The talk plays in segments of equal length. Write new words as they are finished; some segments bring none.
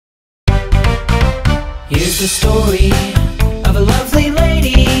Here's the story of a lovely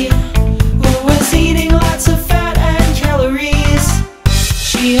lady who was eating lots of fat and calories.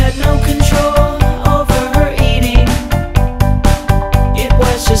 She had no control over her eating. It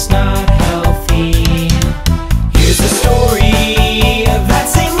was just not healthy. Here's the story of that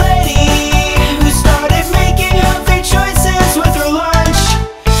same lady who started making healthy choices with her lunch.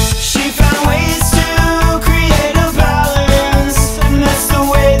 She found ways to create a balance, and that's the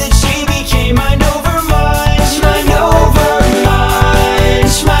way that she became mind over munch. Mind over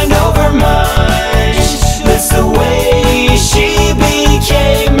munch, mind over munch. That's the way she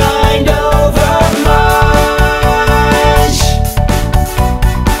became mind over munch.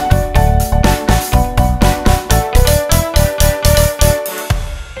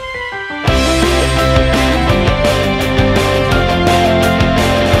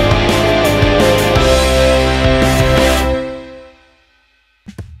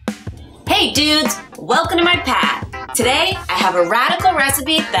 Hey dudes, welcome to my pad. Today I have a radical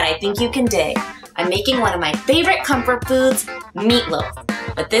recipe that I think you can dig. I'm making one of my favorite comfort foods, meatloaf.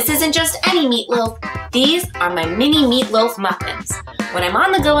 But this isn't just any meatloaf, these are my mini meatloaf muffins. When I'm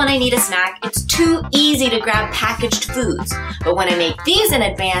on the go and I need a snack, it's too easy to grab packaged foods. But when I make these in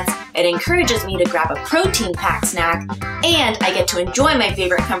advance, it encourages me to grab a protein-packed snack, and I get to enjoy my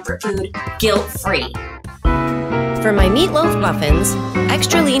favorite comfort food guilt-free. For my meatloaf muffins,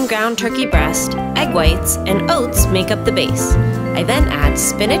 extra lean ground turkey breast, egg whites, and oats make up the base. I then add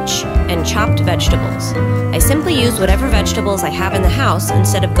spinach and chopped vegetables. I simply use whatever vegetables I have in the house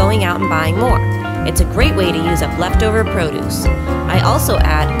instead of going out and buying more. It's a great way to use up leftover produce. I also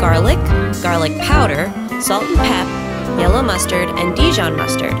add garlic powder, salt and pep, yellow mustard, and Dijon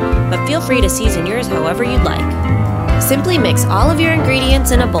mustard, but feel free to season yours however you'd like. Simply mix all of your ingredients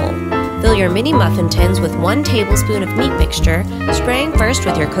in a bowl. Fill your mini muffin tins with 1 tablespoon of meat mixture, spraying first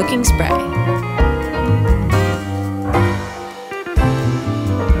with your cooking spray.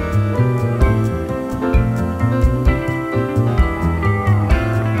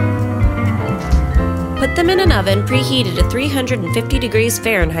 Put them in an oven preheated to 350 degrees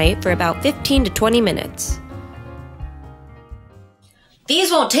Fahrenheit for about 15 to 20 minutes. These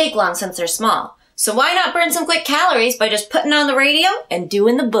won't take long since they're small, so why not burn some quick calories by just putting on the radio and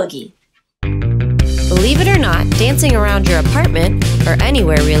doing the boogie? Believe it or not, dancing around your apartment, or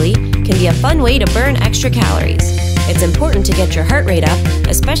anywhere really, can be a fun way to burn extra calories. It's important to get your heart rate up,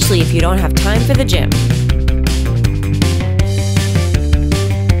 especially if you don't have time for the gym.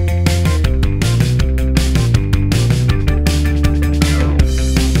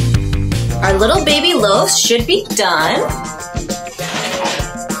 Our little baby loaves should be done.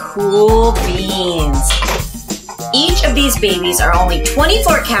 Cool beans. Each of these babies are only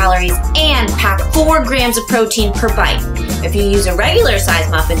 24 calories and pack 4 grams of protein per bite. If you use a regular size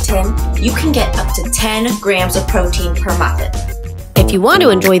muffin tin, you can get up to 10 grams of protein per muffin. If you want to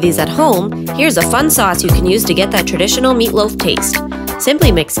enjoy these at home, here's a fun sauce you can use to get that traditional meatloaf taste.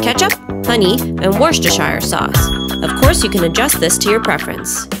 Simply mix ketchup, honey, and Worcestershire sauce. Of course, you can adjust this to your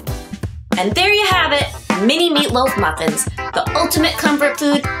preference. And there you have it, mini meatloaf muffins, the ultimate comfort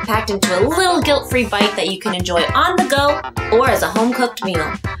food packed into a little guilt-free bite that you can enjoy on the go or as a home-cooked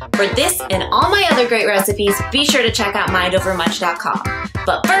meal. For this and all my other great recipes, be sure to check out mindovermunch.com.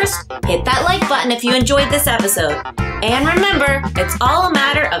 But first, hit that like button if you enjoyed this episode. And remember, it's all a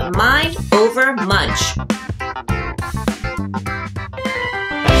matter of mind over munch.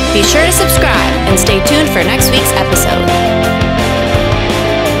 Be sure to subscribe and stay tuned for next week's episode.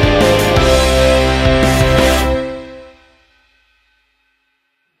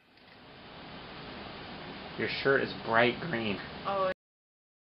 Your shirt is bright green. Oh,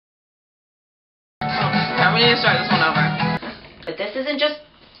 yeah, we need to start this one over. But this isn't just...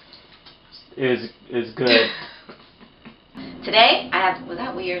 Is good. Today, I have... Was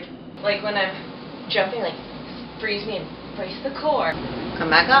that weird? Like when I'm jumping, like, freeze me and brace the core.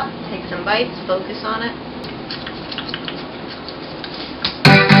 Come back up, take some bites, focus on it.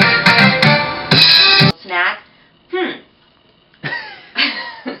 Snack.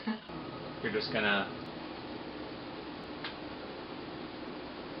 You're just gonna...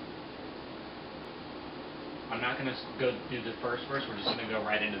 I'm not gonna go do the first verse, we're just gonna go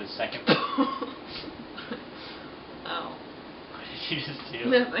right into the second verse. Oh. What did you just do?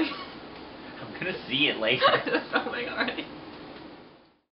 Nothing. I'm gonna see it later. Something already.